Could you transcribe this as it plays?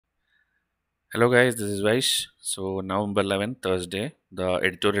Hello guys, this is Vysh. So November 11th, Thursday, the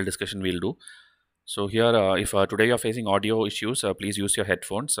editorial discussion we'll do. So here, if today you're facing audio issues, please use your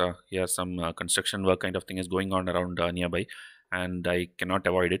headphones. Here, some construction work kind of thing is going on around nearby, and I cannot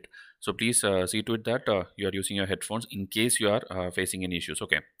avoid it. So please see to it that you are using your headphones in case you are facing any issues.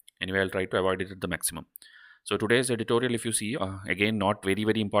 Okay. Anyway, I'll try to avoid it at the maximum. So today's editorial, if you see, again, not very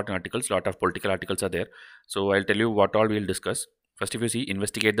important articles. Lot of political articles are there. So I'll tell you what all we'll discuss. First, if you see,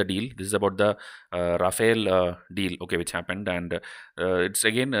 investigate the deal. This is about the Rafael deal, okay, which happened, and it's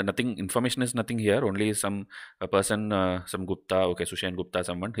again nothing. Information is nothing here. Only some person, some Gupta, okay, Sushen Gupta,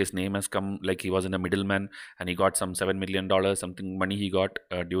 someone. His name has come like he was in a middleman, and he got some $7 million, something money he got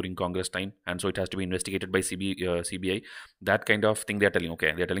during Congress time, and so it has to be investigated by CBI. That kind of thing they are telling.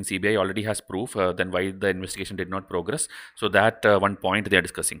 Okay, they are telling CBI already has proof. Then why the investigation did not progress? So that one point they are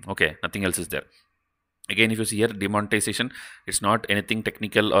discussing. Okay, nothing else is there. Again, if you see here, demonetization, it's not anything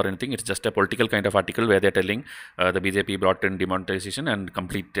technical or anything. It's just a political kind of article where they're telling the BJP brought in demonetization and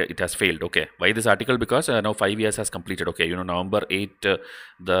complete it has failed. Okay, why this article? Because now 5 years has completed. Okay, November 8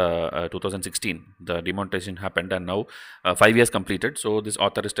 the 2016 the demonetization happened, and now 5 years completed. So this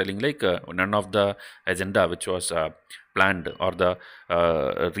author is telling like none of the agenda which was planned or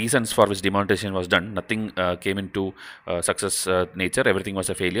the reasons for which demonetization was done, nothing came into success nature. Everything was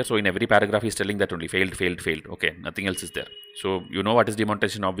a failure. So in every paragraph he's telling that only failed. Okay, nothing else is there. So you know what is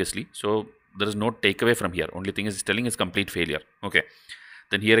demonetization, obviously. So there is no takeaway from here. Only thing is telling is complete failure. Okay.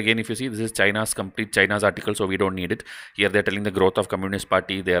 Then here again, if you see, this is China's article, so we don't need it. Here they're telling the growth of Communist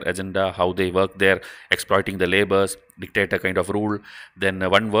Party, their agenda, how they work there, exploiting the laborers, dictator kind of rule. Then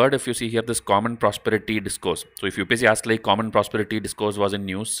one word, if you see here, this common prosperity discourse. So if UPSC asks like common prosperity discourse was in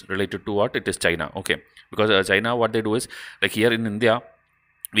news related to what? It is China. Okay, because China, what they do is like here in India,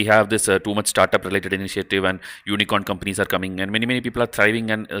 we have this too much startup related initiative and unicorn companies are coming and many people are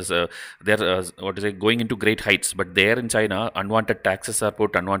thriving and they're what is it going into great heights, but there in China unwanted taxes are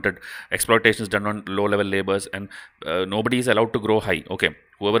put, unwanted exploitation is done on low level labors, and nobody is allowed to grow high. Okay,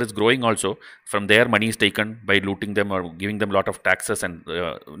 whoever is growing also, from their money is taken by looting them or giving them a lot of taxes, and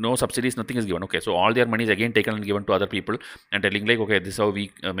no subsidies, nothing is given. Okay, so all their money is again taken and given to other people and telling like, okay, this is how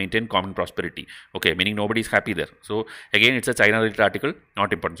we maintain common prosperity. Okay, meaning nobody is happy there. So again, it's a China related article,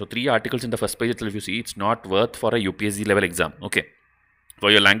 not important. So 3 articles in the first page itself, if you see, it's not worth for a UPSC level exam. Okay, for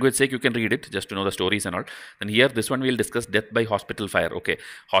your language sake you can read it just to know the stories and all. Then here, this one we'll discuss death by hospital fire. Okay,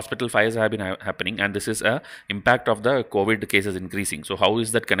 hospital fires have been happening, and this is a impact of the COVID cases increasing. So how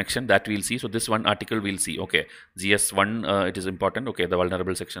is that connection, that we'll see. So this one article we'll see. Okay, GS1 it is important. Okay, the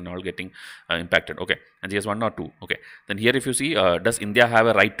vulnerable section all getting impacted. Okay, and GS1 or 2. Okay, then here if you see, does India have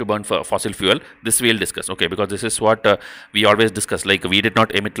a right to burn for fossil fuel? This we'll discuss. Okay, because this is what we always discuss, like we did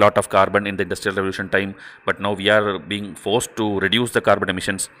not emit lot of carbon in the industrial revolution time, but now we are being forced to reduce the carbon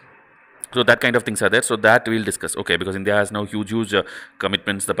emissions. So that kind of things are there. So that we'll discuss. Okay, because India has now huge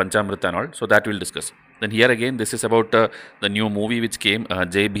commitments, the Panchamrita and all. So that we'll discuss. Then here again, this is about the new movie which came,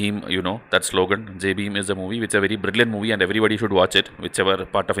 Jai Bhim. You know that slogan. Jai Bhim is a movie which is a very brilliant movie, and everybody should watch it. Whichever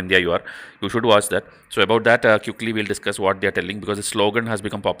part of India you are, you should watch that. So about that, quickly we'll discuss what they are telling, because the slogan has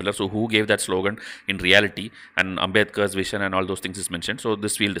become popular. So who gave that slogan in reality, and Ambedkar's vision and all those things is mentioned. So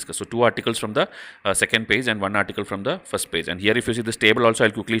this we'll discuss. So 2 articles from the second page and 1 article from the first page. And here if you see this table also,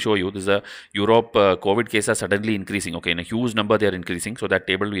 I'll quickly show you. This is a Europe COVID cases are suddenly increasing. Okay, in a huge number they are increasing. So that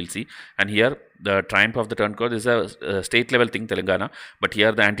table we'll see. And here the triumph of the turncoat is a state level thing, Telangana. But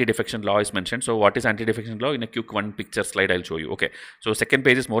here the anti-defection law is mentioned. So what is anti-defection law? In a quick one picture slide I'll show you. Okay, so second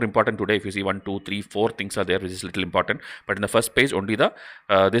page is more important today. If you see 1, 2, 3, 4 things are there, which is little important. But in the first page only the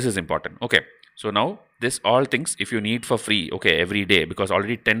this is important. Okay. So now this all things if you need for free, okay, every day, because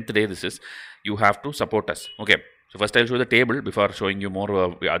already 10th day this is, you have to support us. Okay. So first I'll show the table before showing you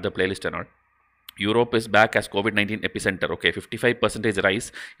more other playlist and all. Europe is back as COVID-19 epicenter. Okay, 55%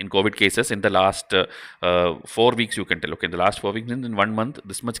 rise in COVID cases in the last 4 weeks, you can tell. Okay, in the last 4 weeks, in 1 month,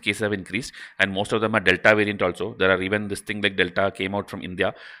 this much cases have increased, and most of them are Delta variant also. There are even this thing like Delta came out from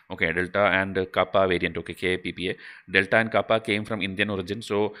India. Okay, Delta and Kappa variant. Okay, KPPA. Delta and Kappa came from Indian origin,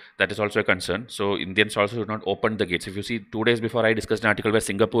 so that is also a concern. So Indians also should not open the gates. If you see, 2 days before I discussed an article where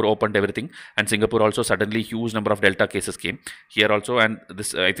Singapore opened everything, and Singapore also suddenly huge number of Delta cases came here also, and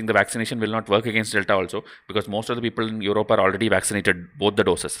this I think the vaccination will not work against Delta also, because most of the people in Europe are already vaccinated both the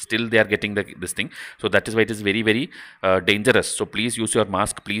doses. Still they are getting this thing. So that is why it is very dangerous. So please use your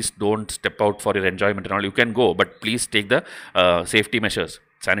mask. Please don't step out for your enjoyment and all. You can go, but please take the safety measures.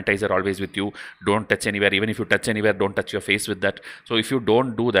 sanitizer always with you, don't touch anywhere, even if you touch anywhere, don't touch your face with that. So if you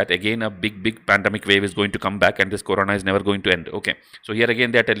don't do that, again a big pandemic wave is going to come back, and this corona is never going to end. Okay, so here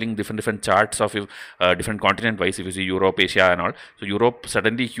again they are telling different charts of different continent wise. If you see Europe, Asia and all, so Europe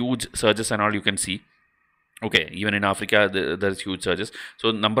suddenly huge surges and all you can see. Okay, even in Africa, there's huge surges. So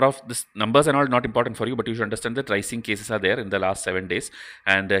numbers are not important for you, but you should understand that rising cases are there in the last 7 days.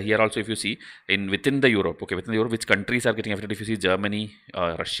 And here also, if you see within the Europe, okay, within the Europe, which countries are getting affected? If you see Germany,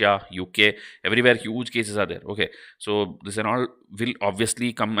 Russia, UK, everywhere huge cases are there. Okay, so this and all will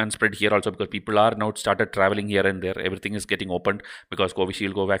obviously come and spread here also, because people are now started traveling here and there. Everything is getting opened because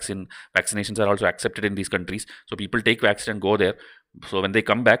Covishield, Covaxin vaccinations are also accepted in these countries. So people take vaccine and go there. So when they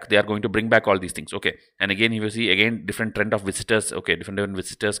come back, they are going to bring back all these things. Okay, and again if you see again different trend of visitors. Okay, different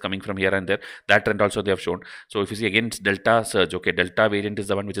visitors coming from here and there, that trend also they have shown. So if you see again it's Delta surge. Okay, Delta variant is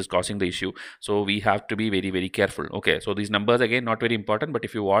the one which is causing the issue, so we have to be very careful. Okay, so these numbers again not very important, but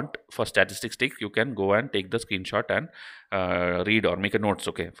if you want for statistics sake, you can go and take the screenshot and read or make a notes,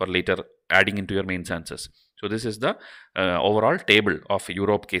 okay, for later adding into your main answers. So this is the overall table of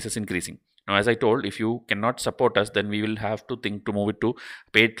Europe cases increasing. Now, as I told, if you cannot support us, then we will have to think to move it to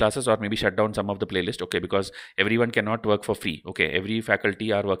paid classes or maybe shut down some of the playlist. Okay, because everyone cannot work for free. Okay, every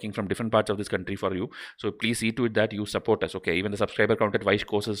faculty are working from different parts of this country for you. So please see to it that you support us. Okay, even the subscriber count at Vysh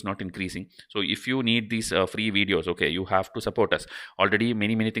course is not increasing. So if you need these free videos, okay, you have to support us. Already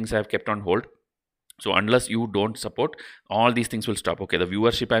many things I have kept on hold. So unless you don't support, all these things will stop. Okay, the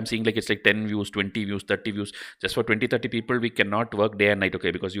viewership I'm seeing, like it's like 10 views, 20 views, 30 views. Just for 20-30 people, we cannot work day and night. Okay,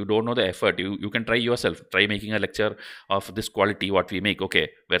 because you don't know the effort. You can try yourself. Try making a lecture of this quality, what we make.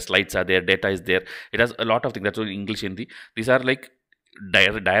 Okay, where slides are there, data is there. It has a lot of things. That's all English, Hindi. These are like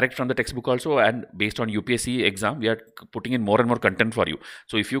direct from the textbook also, and based on UPSC exam, we are putting in more and more content for you.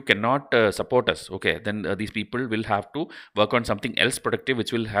 So if you cannot support us, okay, then these people will have to work on something else productive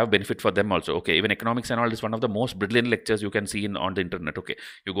which will have benefit for them also. Okay, even economics and all is one of the most brilliant lectures you can see on the internet. Okay,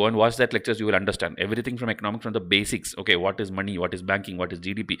 you go and watch that lectures, you will understand everything from economics, from the basics. Okay, what is money, what is banking, what is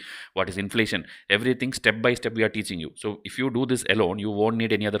GDP, what is inflation, everything step by step we are teaching you. So if you do this alone, you won't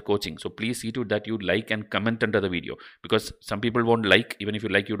need any other coaching. So please see to that you like and comment under the video, because some people won't like. Even if you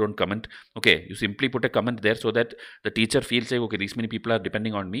like, you don't comment. Okay, you simply put a comment there so that the teacher feels like, okay, these many people are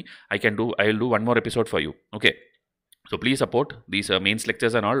depending on me, I'll do one more episode for you. Okay, so please support these mains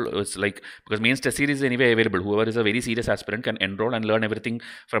lectures and all. It's like, because mains test series is anyway available. Whoever is a very serious aspirant can enroll and learn everything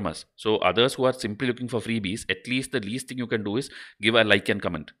from us. So others who are simply looking for freebies, at least the least thing you can do is give a like and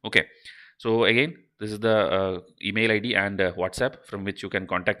comment. Okay, so again, this is the email ID and WhatsApp from which you can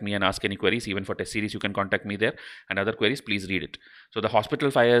contact me and ask any queries. Even for test series, you can contact me there. And other queries, please read it. So the hospital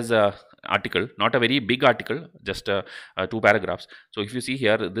fires article, not a very big article, just 2 paragraphs. So if you see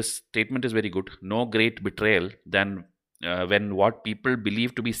here, this statement is very good. No great betrayal than when what people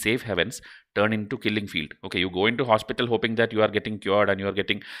believe to be safe havens turn into killing field. Okay, you go into hospital hoping that you are getting cured and you are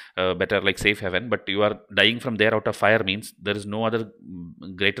getting better, like safe haven, but you are dying from there out of fire, means there is no other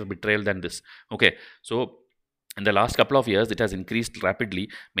greater betrayal than this. Okay, so in the last couple of years, it has increased rapidly.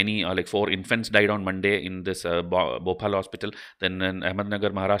 Many, like 4 infants died on Monday in this Bhopal hospital. Then in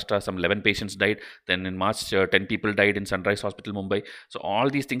Ahmednagar, Maharashtra, some 11 patients died. Then in March, 10 people died in Sunrise Hospital, Mumbai. So all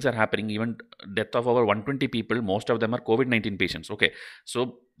these things are happening. Even death of over 120 people, most of them are COVID-19 patients. Okay,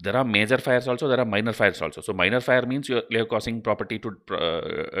 so there are major fires also, there are minor fires also. So minor fire means you're causing property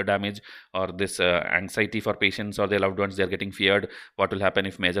to damage, or this anxiety for patients or their loved ones. They're getting feared what will happen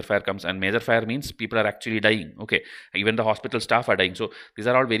if major fire comes. And major fire means people are actually dying. Okay, even the hospital staff are dying. So these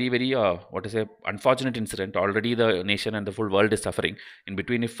are all very unfortunate incident. Already the nation and the full world is suffering. In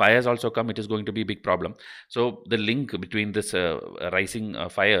between, if fires also come, it is going to be a big problem. So the link between this rising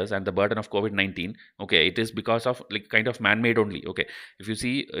fires and the burden of COVID-19, okay, it is because of like kind of man-made only. Okay, if you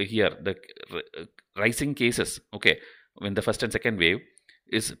see here, the rising cases, okay, in the first and second wave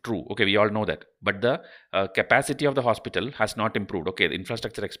is true. Okay, we all know that, but the capacity of the hospital has not improved. Okay, the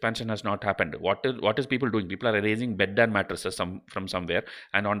infrastructure expansion has not happened. What is people doing? People are arranging bed and mattresses from somewhere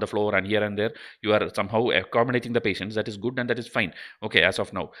and on the floor, and here and there you are somehow accommodating the patients. That is good and that is fine. Okay, as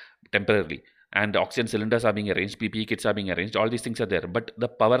of now, temporarily. And oxygen cylinders are being arranged, PPE kits are being arranged, all these things are there. But the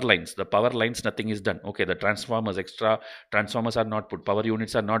power lines, nothing is done. Okay, the transformers, extra transformers are not put, power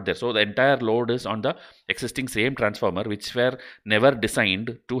units are not there. So the entire load is on the existing same transformer, which were never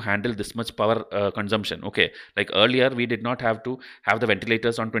designed to handle this much power consumption. Okay, like earlier, we did not have to have the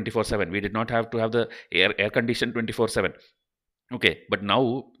ventilators on 24/7. We did not have to have the air conditioned 24/7. Okay, but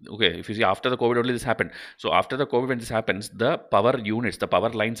now, okay, if you see after the COVID only this happened. So after the COVID, when this happens, the power units, the power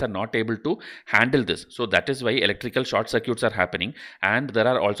lines are not able to handle this. So that is why electrical short circuits are happening, and there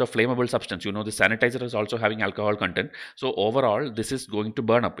are also flammable substance. You know, the sanitizer is also having alcohol content. So overall, this is going to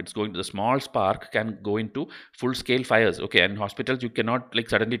burn up. It's going to, the small spark can go into full scale fires. Okay, and hospitals you cannot like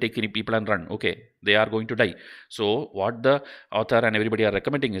suddenly take any people and run. Okay, they are going to die. So what the author and everybody are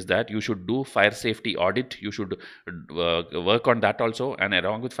recommending is that you should do fire safety audit. You should work on that also, and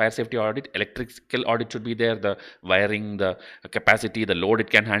along with fire safety audit, electrical audit should be there, the wiring, the capacity, the load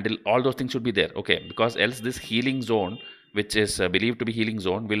it can handle, all those things should be there. Okay, because else this healing zone, which is believed to be healing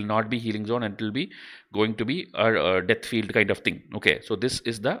zone, will not be healing zone, and it will be going to be a death field kind of thing. Okay, so this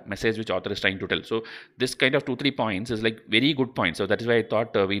is the message which author is trying to tell. So this kind of 2-3 points is like very good points, so that is why I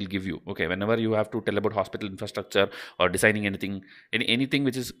thought we'll give you. Okay, whenever you have to tell about hospital infrastructure or designing anything, anything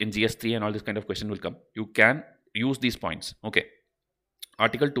which is in GS3 and all this kind of question will come, you can use these points. Okay,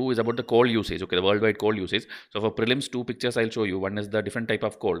 article 2 is about the coal usage. Okay, the worldwide coal usage. So for prelims, two pictures I'll show you. One is the different type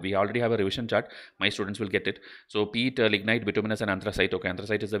of coal. We already have a revision chart, my students will get it. So peat, lignite, bituminous and anthracite. Okay,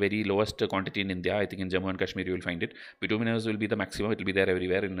 anthracite is the very lowest quantity in India. I think in Jammu and Kashmir you will find it. Bituminous will be the maximum, it will be there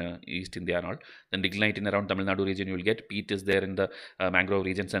everywhere in East India and all. Then lignite in around Tamil Nadu region you will get. Peat is there in the mangrove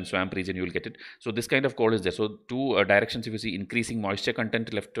regions and swamp region you will get it. So this kind of coal is there. So two directions, if you see, increasing moisture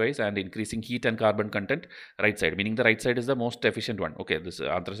content leftwise and increasing heat and carbon content right side, meaning the right side is the most efficient one. Okay, this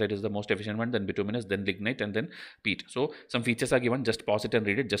anthracite is the most efficient one, then bituminous, then lignite, and then peat. So some features are given, just pause it and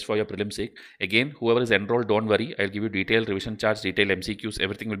read it just for your prelim sake. Again, whoever is enrolled, don't worry, I'll give you detailed revision charts, detailed MCQs,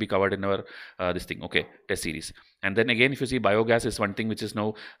 everything will be covered in our this thing, okay, test series. And then again, if you see, biogas is one thing which is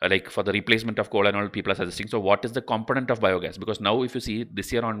now like for the replacement of coal and all, people are suggesting. So what is the component of biogas? Because now if you see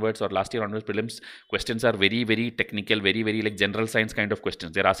this year onwards or last year onwards, prelims questions are very, very technical, very, very like general science kind of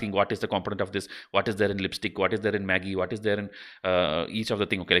questions. They're asking what is the component of this, what is there in lipstick, what is there in Maggie, what is there in each of the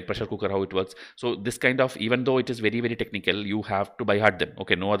thing. Okay, like pressure cooker, how it works. So this kind of, even though it is very, very technical, you have to by heart them.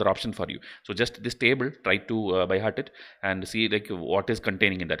 Okay, no other option for you. So just this table, try to by heart it and see like what is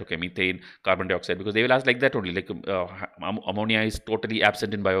containing in that. Okay, methane, carbon dioxide, because they will ask like that only, like ammonia is totally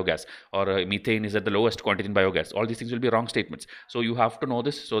absent in biogas, or methane is at the lowest quantity in biogas. All these things will be wrong statements. So you have to know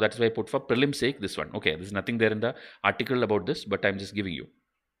this. So that's why I put for prelim sake this one. Okay, there's nothing there in the article about this, but I'm just giving you.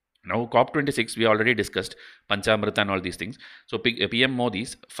 Now, COP26, we already discussed Panchamrita and all these things. So, PM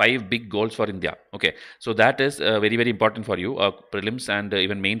Modi's 5 big goals for India. Okay, so that is very, very important for you. Prelims and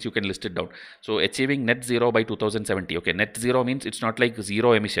even mains, you can list it down. So, achieving net zero by 2070. Okay, net zero means it's not like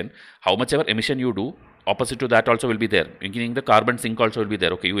zero emission. How much ever emission you do, opposite to that also will be there, meaning the carbon sink also will be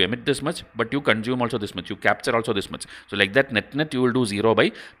there. Okay, you emit this much, but you consume also this much, you capture also this much. So like that, net you will do zero by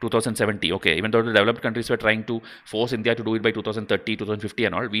 2070. Okay, even though the developed countries were trying to force India to do it by 2030, 2050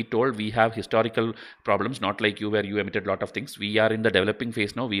 and all, we told we have historical problems, not like you where you emitted lot of things. We are in the developing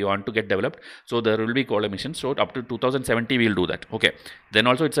phase now, we want to get developed, so there will be coal emissions. So up to 2070 we will do that. Okay, then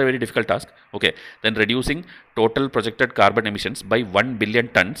also it's a very difficult task. Okay, then reducing total projected carbon emissions by 1 billion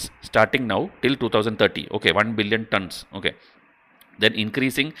tons starting now till 2030. Okay, 1 billion tons. Okay, then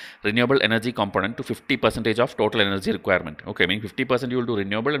increasing renewable energy component to 50% of total energy requirement. Okay, meaning 50% you will do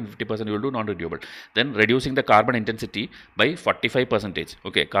renewable and 50% you will do non-renewable. Then reducing the carbon intensity by 45%.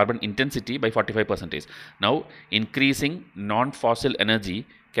 Okay, carbon intensity by 45%. Now increasing non-fossil energy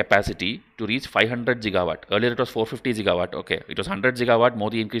capacity to reach 500 gigawatt. Earlier it was 450 gigawatt. Okay, it was 100 gigawatt.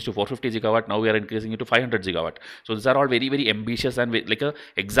 Modi increased to 450 gigawatt. Now we are increasing it to 500 gigawatt. So these are all very, very ambitious and like a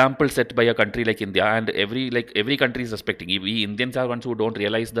example set by a country like India, and every country is respecting. We Indians are ones who don't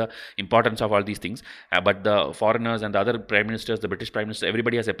realize the importance of all these things, but the foreigners and the other prime ministers, the British prime minister,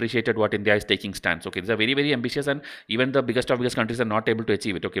 everybody has appreciated what India is taking stance. Okay, these are very, very ambitious, and even the biggest of biggest countries are not able to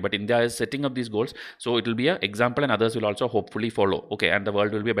achieve it. Okay, but India is setting up these goals, so it will be an example, and others will also hopefully follow. Okay, and the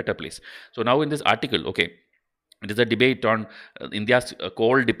world will be a better place. So now in this article, okay, it is a debate on India's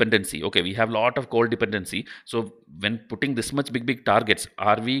coal dependency. Okay, we have a lot of coal dependency. So when putting this much big targets,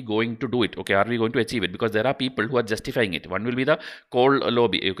 are we going to do it? Okay, are we going to achieve it? Because there are people who are justifying it. One will be the coal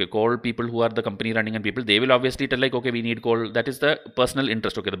lobby. Okay, coal people who are the company running and people, they will obviously tell like, okay, we need coal. That is the personal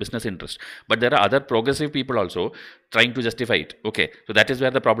interest. Okay, the business interest. But there are other progressive people also trying to justify it. Okay, so that is where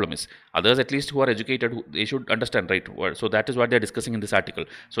the problem is. Others, at least who are educated, they should understand, right? So that is what they are discussing in this article.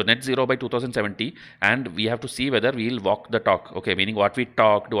 So net zero by 2070, and we have to see whether we will walk the talk. Okay, meaning what we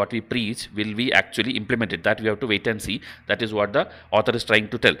talk, what we preach, will we actually implement it? That we have to wait and see. That is what the author is trying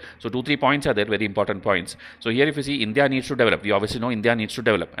to tell. So 2-3 points are there, very important points. So here if you see, India needs to develop. We obviously know India needs to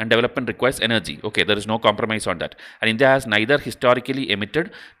develop, and development requires energy. Okay, there is no compromise on that. And India has neither historically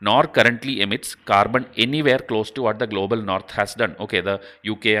emitted nor currently emits carbon anywhere close to what the global north has done. Okay, the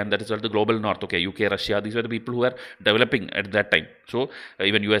UK, and that is what the global north. Okay, UK, Russia, these were the people who were developing at that time. So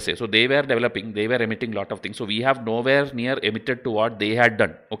even USA, so they were developing, they were emitting lot of things. So we have nowhere near emitted to what they had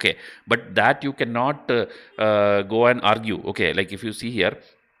done. Okay, but that you cannot go and argue. Okay, like if you see here,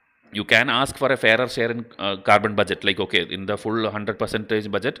 you can ask for a fairer share in carbon budget, like okay, in the full 100 percentage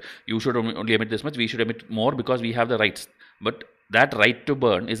budget you should only emit this much, we should emit more because we have the rights. But that right to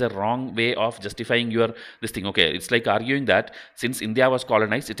burn is a wrong way of justifying your this thing. Okay, it's like arguing that since India was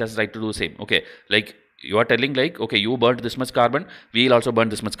colonized, it has right to do the same. Okay, like you are telling like, okay, you burnt this much carbon, we will also burn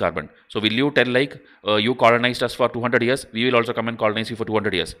this much carbon. So will you tell like, you colonized us for 200 years, we will also come and colonize you for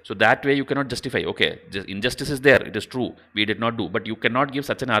 200 years? So that way you cannot justify. Okay, injustice is there, it is true, we did not do, but you cannot give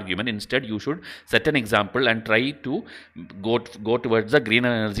such an argument. Instead you should set an example and try to go towards the green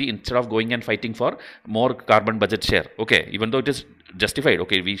energy instead of going and fighting for more carbon budget share. Okay, even though it is justified,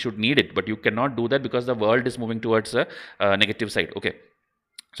 okay, we should need it, but you cannot do that because the world is moving towards a negative side. Okay,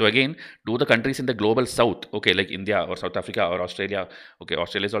 so again, do the countries in the global south, okay, like India or South Africa or Australia, okay,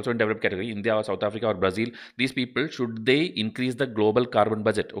 Australia is also in developed category, India or South Africa or Brazil, these people, should they increase the global carbon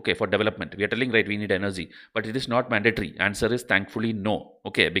budget, okay, for development? We are telling, right, we need energy, but it is not mandatory. Answer is thankfully no.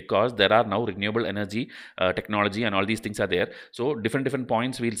 Okay, because there are now renewable energy technology and all these things are there. So different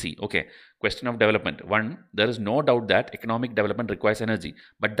points we'll see. Okay, question of development. One, there is no doubt that economic development requires energy,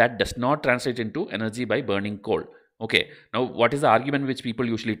 but that does not translate into energy by burning coal. Okay, now what is the argument which people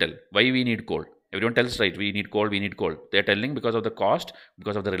usually tell? Why we need coal? Everyone tells, right, we need coal, we need coal. They are telling because of the cost,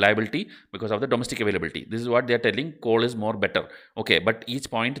 because of the reliability, because of the domestic availability. This is what they are telling, coal is more better. Okay, but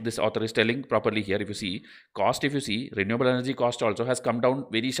each point this author is telling properly here, if you see, cost, if you see, renewable energy cost also has come down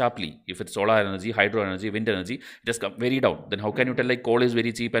very sharply. If it's solar energy, hydro energy, wind energy, it has come very down. Then how can you tell like coal is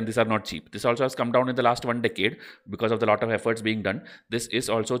very cheap and these are not cheap? This also has come down in the last 1 decade because of the lot of efforts being done. This is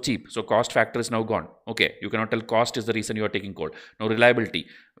also cheap. So cost factor is now gone. Okay, you cannot tell cost is the reason you are taking coal. Now reliability.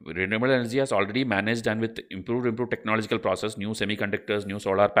 Renewable energy has already managed, and with improved technological process, new semiconductors, new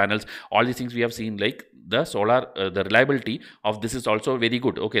solar panels, all these things we have seen, like the solar, the reliability of this is also very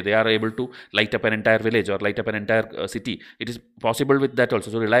good. Okay, they are able to light up an entire village or light up an entire city. It is possible with that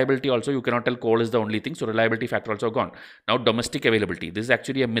also. So reliability also, you cannot tell coal is the only thing. So reliability factor also gone. Now domestic availability. This is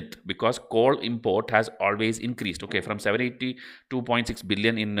actually a myth because coal import has always increased. Okay, from 782.6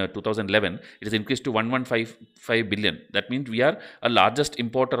 billion in 2011, it has increased to 1155 billion. That means we are a largest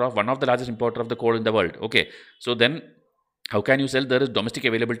importer of, one of the largest importer of the coal in the world. Okay, so then how can you sell? There is domestic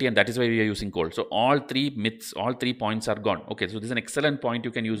availability, and that is why we are using coal. So all three myths, all 3 points are gone. Okay, so this is an excellent point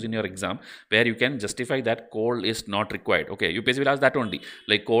you can use in your exam, where you can justify that coal is not required. Okay, UPSC will ask that only,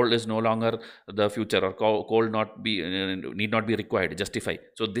 like coal is no longer the future, or coal not be need not be required. Justify.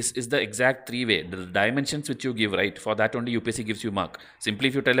 So this is the exact 3 way, the dimensions which you give, right? For that only UPSC gives you mark. Simply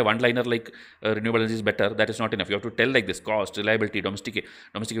if you tell a one-liner like renewable energy is better, that is not enough. You have to tell like this: cost, reliability, domestic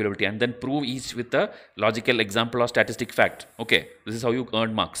availability, and then prove each with a logical example or statistic fact. Okay, this is how you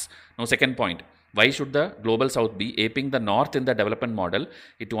earn marks. Now second point, why should the global south be aping the north in the development model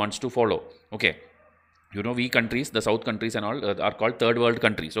it wants to follow? Okay, you know, we countries, the south countries and all are called third world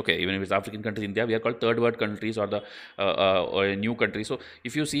countries. Okay, even if it's African countries, India, we are called third world countries, or the or a new country. So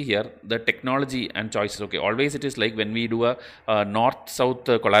if you see here, the technology and choices, okay, always it is like when we do a north south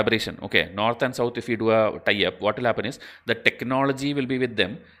collaboration, okay, north and south, if we do a tie up, what will happen is the technology will be with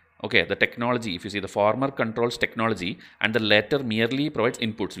them. Okay, the technology, if you see, the former controls technology and the latter merely provides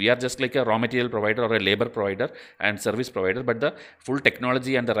inputs. We are just like a raw material provider or a labor provider and service provider, but the full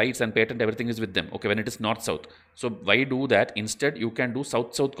technology and the rights and patent, everything is with them. Okay, when it is north-south. So why do that? Instead, you can do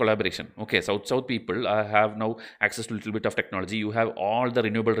south-south collaboration. Okay, south-south people have now access to a little bit of technology. You have all the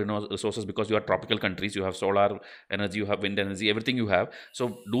renewable resources because you are tropical countries. You have solar energy, you have wind energy, everything you have.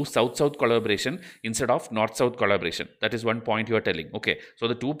 So do south-south collaboration instead of north-south collaboration. That is one point you are telling. Okay, so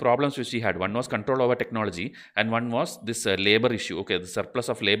the two problems which we had, one was control over technology and one was this labor issue. Okay, the surplus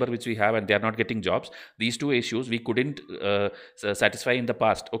of labor which we have and they are not getting jobs. These two issues we couldn't satisfy in the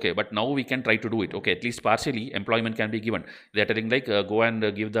past. Okay, but now we can try to do it. Okay, at least partially employment can be given. They are telling like go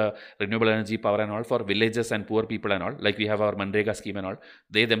and give the renewable energy power and all for villages and poor people and all, like we have our Manrega scheme and all.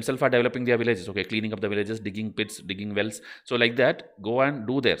 They themselves are developing their villages. Okay, cleaning up the villages, digging pits, digging wells. So like that, go and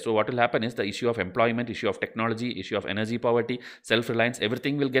do there. So what will happen is the issue of employment, issue of technology, issue of energy poverty, self-reliance,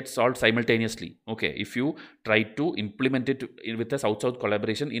 everything will get solved simultaneously. Okay, if you try to implement it with a south-south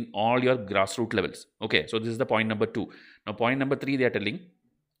collaboration in all your grassroots levels. Okay, so this is the point number 2. Now point number 3, they are telling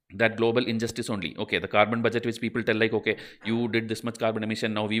that global injustice only. Okay, the carbon budget, which people tell like, okay, you did this much carbon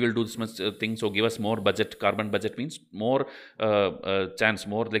emission, now we will do this much thing, so give us more budget. Carbon budget means more chance,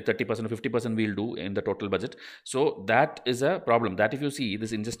 more like 30% or 50% we'll do in the total budget. So that is a problem. That if you see,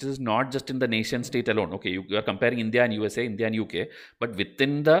 this injustice is not just in the nation state alone. Okay, you are comparing India and USA, India and UK, but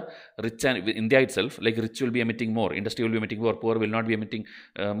within the rich and India itself, like rich will be emitting more, industry will be emitting more, poor will not be emitting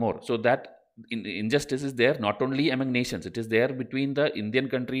more. So that injustice is there not only among nations, it is there between the Indian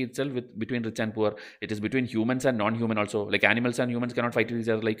country itself, between rich and poor. It is between humans and non-human also, like animals and humans cannot fight with each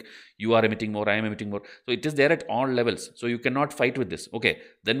other, like you are emitting more, I am emitting more. So it is there at all levels, so you cannot fight with this. Okay,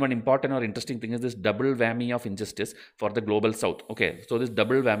 then one important or interesting thing is this double whammy of injustice for the global south. Okay, so this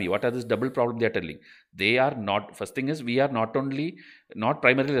double whammy, what are this double problem they are telling? They are not, first thing is, we are not only not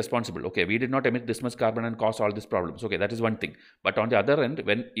primarily responsible. Okay, we did not emit this much carbon and cause all these problems. Okay, that is one thing. But on the other end,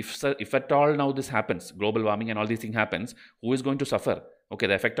 when if at all now this happens, global warming and all these things happens, who is going to suffer? Okay,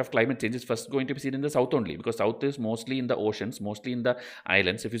 the effect of climate change is first going to be seen in the south only, because south is mostly in the oceans, mostly in the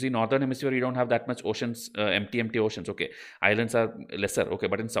islands. If you see northern hemisphere, you don't have that much oceans, empty oceans. Okay, islands are lesser. Okay,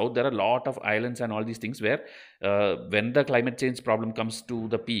 but in south there are a lot of islands and all these things where when the climate change problem comes to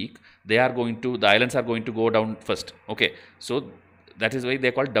the peak, the islands are going to go down first. Okay, so that is why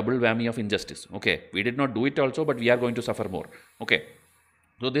they call double whammy of injustice. Okay, we did not do it also, but we are going to suffer more. Okay,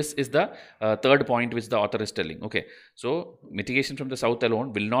 so this is the third point which the author is telling. Okay, so mitigation from the south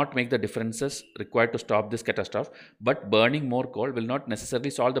alone will not make the differences required to stop this catastrophe, but burning more coal will not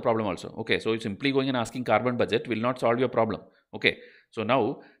necessarily solve the problem also. Okay, so simply going and asking carbon budget will not solve your problem. Okay, so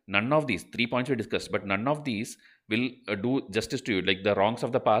now none of these 3 points we discussed, but none of these will do justice to you. Like the wrongs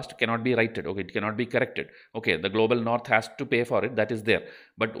of the past cannot be righted. Okay, it cannot be corrected. Okay, the global north has to pay for it, that is there.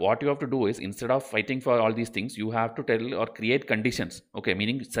 But what you have to do is, instead of fighting for all these things, you have to tell or create conditions. Okay,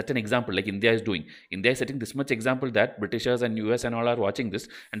 meaning such an example like India is doing. India is setting this much example that Britishers and US and all are watching this,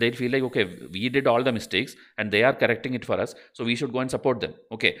 and they feel like, okay, we did all the mistakes and they are correcting it for us, so we should go and support them.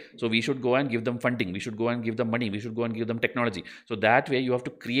 Okay, so we should go and give them funding, we should go and give them money, we should go and give them technology. So that way you have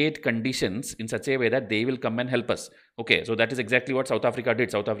to create conditions in such a way that they will come and help us. Okay, so that is exactly what South Africa did.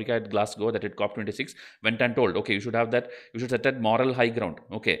 South Africa at Glasgow, that at COP26, went and told, okay, you should have that, you should set that moral high ground.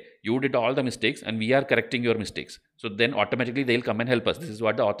 Okay, you did all the mistakes and we are correcting your mistakes. So then automatically they'll come and help us. This is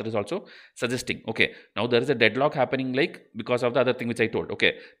what the author is also suggesting. Okay, now there is a deadlock happening, like because of the other thing which I told.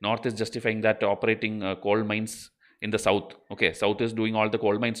 Okay, North is justifying that operating coal mines in the south. Okay, south is doing all the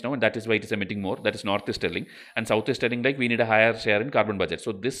coal mines now, and that is why it is emitting more. That is north is telling, and south is telling like we need a higher share in carbon budget.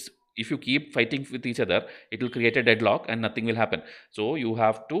 So this, if you keep fighting with each other, it will create a deadlock and nothing will happen. So you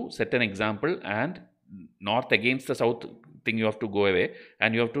have to set an example, and north against the south thing you have to go away,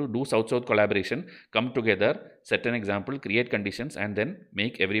 and you have to do south-south collaboration, come together, set an example, create conditions, and then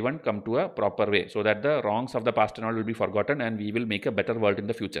make everyone come to a proper way, so that the wrongs of the past and all will be forgotten and we will make a better world in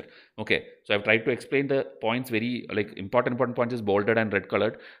the future. Okay, so I've tried to explain the points very, like, important points is bolded and red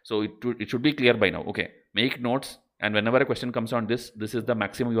colored, so it should be clear by now. Okay, make notes, and whenever a question comes on this is the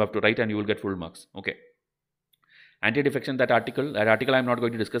maximum you have to write, and you will get full marks. Okay. Anti-defection, that article I'm not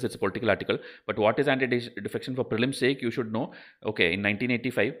going to discuss, it's a political article. But what is anti-defection for prelims sake, you should know. Okay, in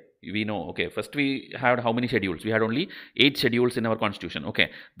 1985, we know, okay, first we had how many schedules? We had only 8 schedules in our constitution.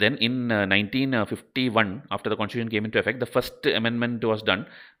 Okay, then in 1951, after the constitution came into effect, the first amendment was done.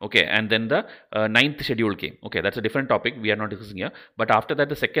 Okay, and then the 9th schedule came. Okay, that's a different topic, we are not discussing here. But after that,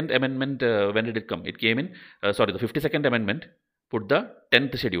 the second amendment, when did it come? It came in, the 52nd amendment put the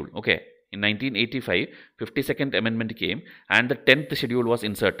 10th schedule. Okay, in 1985, 52nd amendment came, and the 10th schedule was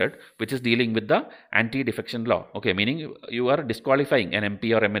inserted, which is dealing with the anti-defection law. Okay, meaning you are disqualifying an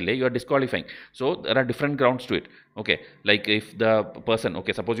MP or MLA, you are disqualifying. So there are different grounds to it. Okay, like if the person,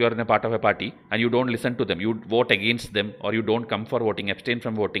 okay, suppose you are in a part of a party and you don't listen to them, you vote against them, or you don't come for voting, abstain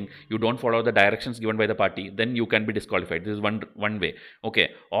from voting, you don't follow the directions given by the party, then you can be disqualified. This is one way.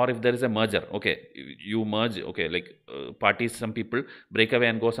 Okay, or if there is a merger, okay, you merge, okay, like parties, some people break away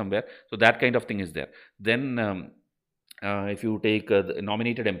and go somewhere, so that kind of thing is there. Then if you take the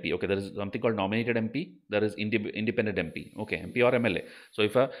nominated MP, okay, there is something called nominated MP, there is independent MP, okay, MP or MLA. So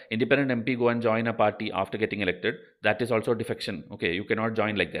if a independent MP go and join a party after getting elected, that is also defection. Okay, you cannot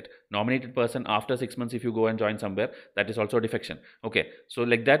join like that. Nominated person, after 6 months, if you go and join somewhere, that is also defection. Okay, so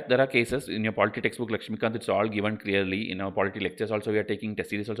like that, there are cases in your polity textbook, Lakshmikant, it's all given clearly. In our polity lectures also we are taking,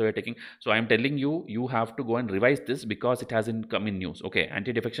 test series also we are taking. So I am telling you, you have to go and revise this because it hasn't come in news. Okay,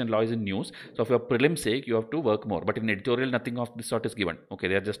 anti-defection law is in news. So for prelim sake, you have to work more. But in editorial, nothing of this sort is given. Okay,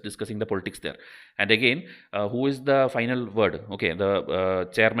 they are just discussing the politics there. And again, who is the final word? Okay, the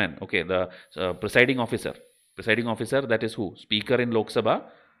chairman. Okay, the presiding officer. Presiding officer, that is who? Speaker in Lok Sabha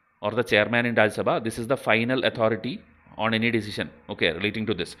or the chairman in Rajya Sabha. This is the final authority on any decision, okay, relating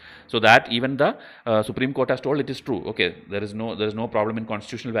to this. So that even the Supreme Court has told it is true. Okay, there is no problem in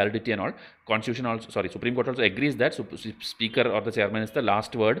constitutional validity and all. Constitution also, sorry, Supreme Court also agrees that speaker or the chairman is the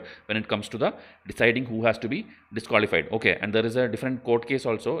last word when it comes to the deciding who has to be disqualified. Okay, and there is a different court case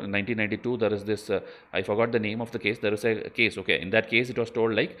also in 1992. There is this I forgot the name of the case. There is a case. Okay, in that case it was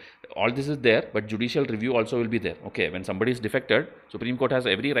told like all this is there, but judicial review also will be there. Okay, when somebody is defected, Supreme Court has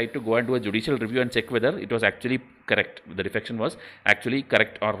every right to go and do a judicial review and check whether it was actually correct, the defection was actually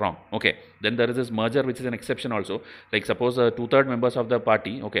correct or wrong. Okay, then there is this merger which is an exception also. Like suppose 2/3 members of the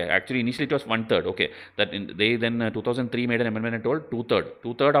party, okay, actually initially it was 1/3, okay, that they then 2003 made an amendment and told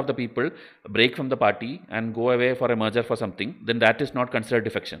 2/3 of the people break from the party and go away for a merger for something, then that is not considered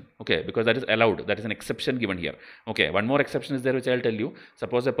defection. Okay, because that is allowed, that is an exception given here. Okay, one more exception is there which I'll tell you.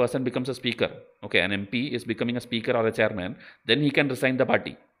 Suppose a person becomes a speaker, okay, an MP is becoming a speaker or a chairman, then he can resign the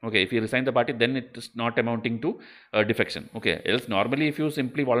party. Okay, if you resign the party, then it is not amounting to defection. Okay, else normally if you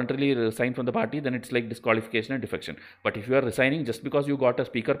simply voluntarily resign from the party, then it's like disqualification and defection. But if you are resigning just because you got a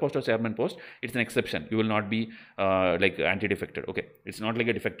speaker post or chairman post, it's an exception. You will not be like anti-defected. Okay, it's not like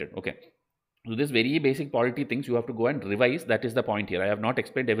a defected. Okay. So this very basic polity things you have to go and revise. That is the point here. I have not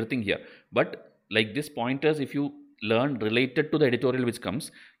explained everything here, but like this pointers, if you learn related to the editorial which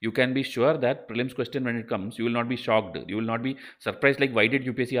comes, you can be sure that prelims question when it comes, you will not be shocked, you will not be surprised like why did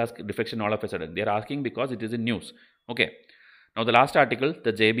UPSC ask defection all of a sudden. They are asking because it is in news. Okay, now the last article,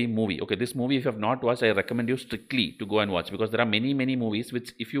 the JB movie. Okay, this movie if you have not watched, I recommend you strictly to go and watch, because there are many movies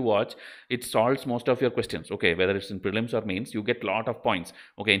which if you watch, it solves most of your questions. Okay, whether it's in prelims or mains, you get lot of points.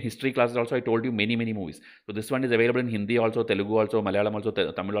 Okay, in history classes also I told you many movies. So this one is available in Hindi also, Telugu also, Malayalam also,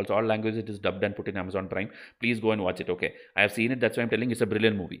 Tamil also, all languages it is dubbed and put in Amazon Prime. Please go and watch it. Okay, I have seen it, that's why I'm telling it's a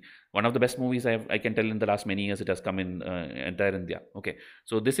brilliant movie. One of the best movies I can tell in the last many years. It has come in entire India. Okay,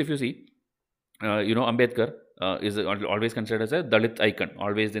 so this if you see, Ambedkar is always considered as a Dalit icon,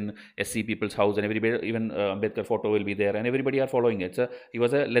 always in SC people's house, and everybody, even Ambedkar photo will be there, and everybody are following it. So he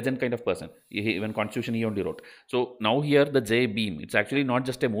was a legend kind of person. Even Constitution he only wrote. So now here the J Beam, it's actually not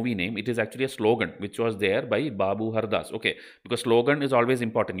just a movie name, it is actually a slogan which was there by Babu Hardas. Okay, because slogan is always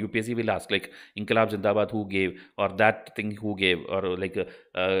important. UPSC will ask like Inkilab Zindabad who gave, or that thing who gave, or like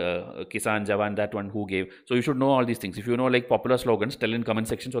Kisan Jawan, that one who gave. So you should know all these things. If you know like popular slogans, tell in comment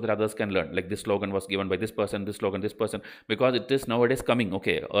section so that others can learn. Like this slogan was given by this person, this slogan, this person, because it is nowadays coming.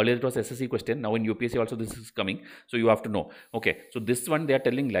 Okay, earlier it was SSC question, now in UPSC also this is coming, so you have to know. Okay, so this one they are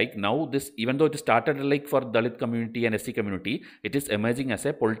telling like now this, even though it started like for Dalit community and SC community, it is emerging as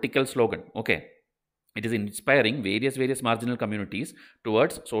a political slogan. Okay, it is inspiring various marginal communities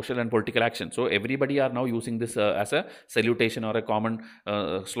towards social and political action. So everybody are now using this as a salutation or a common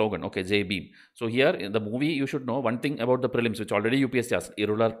slogan. Okay, J Beam. So here in the movie you should know one thing about the prelims, which already UPSC asked.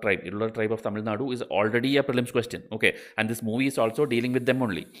 Irregular tribe of Tamil Nadu is already a prelims question. Okay, and this movie is also dealing with them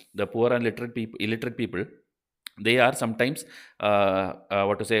only, the poor and illiterate people. They are sometimes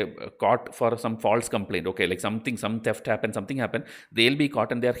caught for some false complaint. Okay, like some theft happened, something happened, they'll be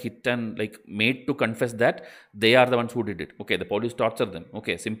caught and they are hit and like made to confess that they are the ones who did it. Okay, the police torture them,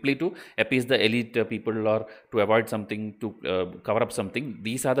 okay, simply to appease the elite people or to avoid something, to cover up something.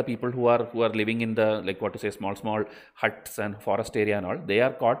 These are the people who are living in the like small huts and forest area and all. They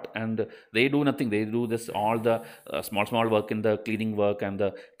are caught and they do nothing. They do this all the small work in the cleaning work and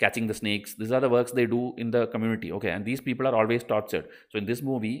the catching the snakes. These are the works they do in the community. Okay, and these people are always tortured. So in this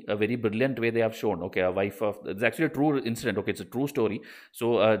movie, a very brilliant way they have shown. Okay, a wife of, it's actually a true incident. Okay, it's a true story.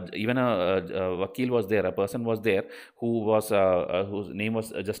 So even a vakil was there, a person was there who was whose name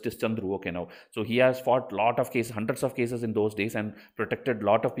was Justice Chandru. Okay, now so he has fought lot of cases, hundreds of cases in those days, and protected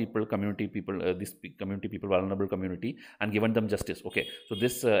lot of people, community people, this community people, vulnerable community, and given them justice. Okay, so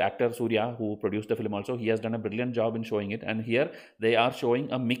this actor Surya, who produced the film, also he has done a brilliant job in showing it. And here they are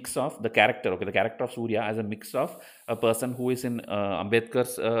showing a mix of the character. Okay, the character of Surya as a mix of a person who is in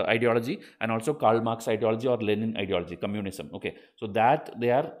Ambedkar's ideology and also Karl Marx ideology or Lenin ideology, communism. Okay, so that they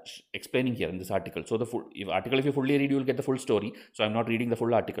are explaining here in this article. So the full if you fully read, you will get the full story. So I'm not reading the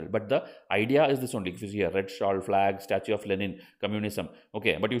full article, but the idea is this only. If you see a red shawl, flag, statue of Lenin, communism.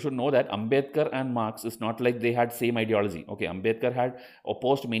 Okay, but you should know that Ambedkar and Marx is not like they had same ideology. Okay, Ambedkar had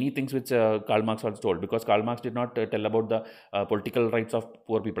opposed many things which Karl Marx was told, because Karl Marx did not tell about the political rights of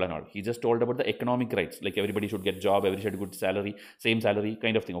poor people and all. He just told about the economic rights, like everybody should get job, everybody should get good salary, same salary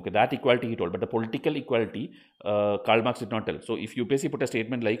kind of thing. Okay, that equality he told, but the political equality Karl Marx did not tell. So if UPSC put a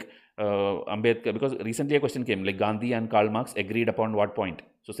statement like Ambedkar, because recently a question came like Gandhi and Karl Marx agreed upon what point.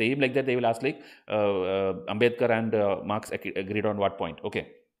 So same like that they will ask like Ambedkar and Marx agreed on what point. Okay.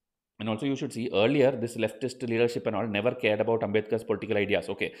 And also you should see earlier this leftist leadership and all never cared about Ambedkar's political ideas.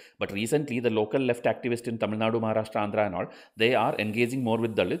 Okay. But recently the local left activists in Tamil Nadu, Maharashtra, Andhra and all, they are engaging more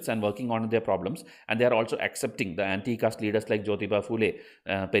with Dalits and working on their problems. And they are also accepting the anti-caste leaders like Jyotiba Phule,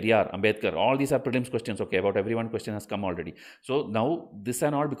 Periyar, Ambedkar. All these are prelims questions. Okay. About every one question has come already. So now this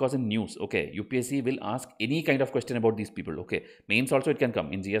and all because in news. Okay. UPSC will ask any kind of question about these people. Okay. Mains also it can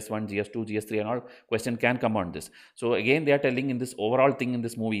come in GS1, GS2, GS3 and all question can come on this. So again they are telling in this overall thing in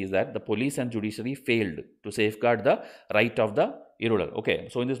this movie is that the police and judiciary failed to safeguard the right of the irrural. Okay,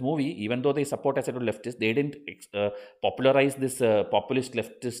 so in this movie, even though they support as a leftist, they didn't popularize this populist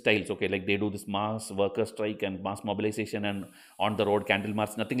leftist styles. Okay, like they do this mass worker strike and mass mobilization and on the road candle march,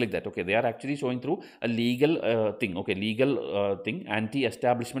 nothing like that. Okay, they are actually showing through a legal thing. Okay, legal thing,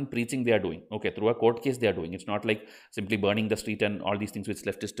 anti-establishment preaching they are doing. Okay, through a court case they are doing. It's not like simply burning the street and all these things which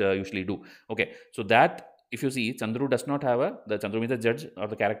leftists usually do. Okay, so that if you see, Chandru does not have the Chandru means the judge or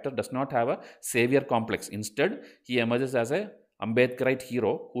the character does not have a savior complex. Instead, he emerges as a Ambedkarite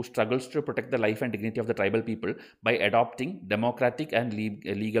hero who struggles to protect the life and dignity of the tribal people by adopting democratic and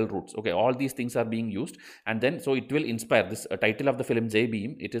legal routes. Okay, all these things are being used, and then so it will inspire this title of the film J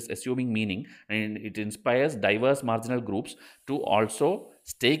Beam. It is assuming meaning, and it inspires diverse marginal groups to also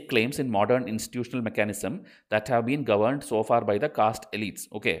stake claims in modern institutional mechanism that have been governed so far by the caste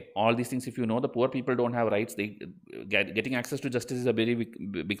elites. Okay, all these things, if you know, the poor people don't have rights. They getting access to justice is a very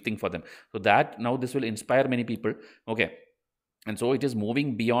big thing for them. So that now this will inspire many people. Okay, and so it is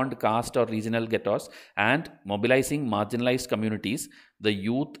moving beyond caste or regional ghettos and mobilizing marginalized communities, the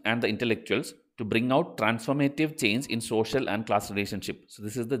youth and the intellectuals to bring out transformative change in social and class relationship. So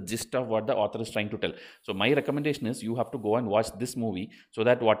this is the gist of what the author is trying to tell. So my recommendation is you have to go and watch this movie so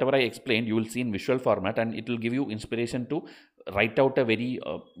that whatever I explained you will see in visual format, and it will give you inspiration to write out a very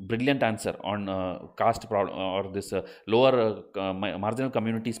brilliant answer on caste problem or this lower marginal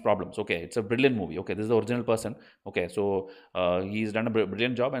communities problems. Okay, it's a brilliant movie. Okay, this is the original person. Okay, so he's done a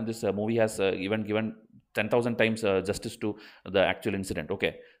brilliant job, and this movie has even given 10,000 times justice to the actual incident.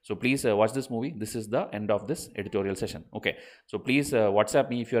 Okay, so please watch this movie. This is the end of this editorial session. Okay, so please WhatsApp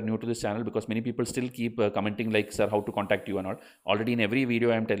me if you are new to this channel, because many people still keep commenting like, sir, how to contact you and all. Already in every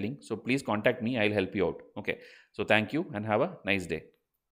video I am telling, so please contact me, I'll help you out. Okay, so thank you and have a nice day.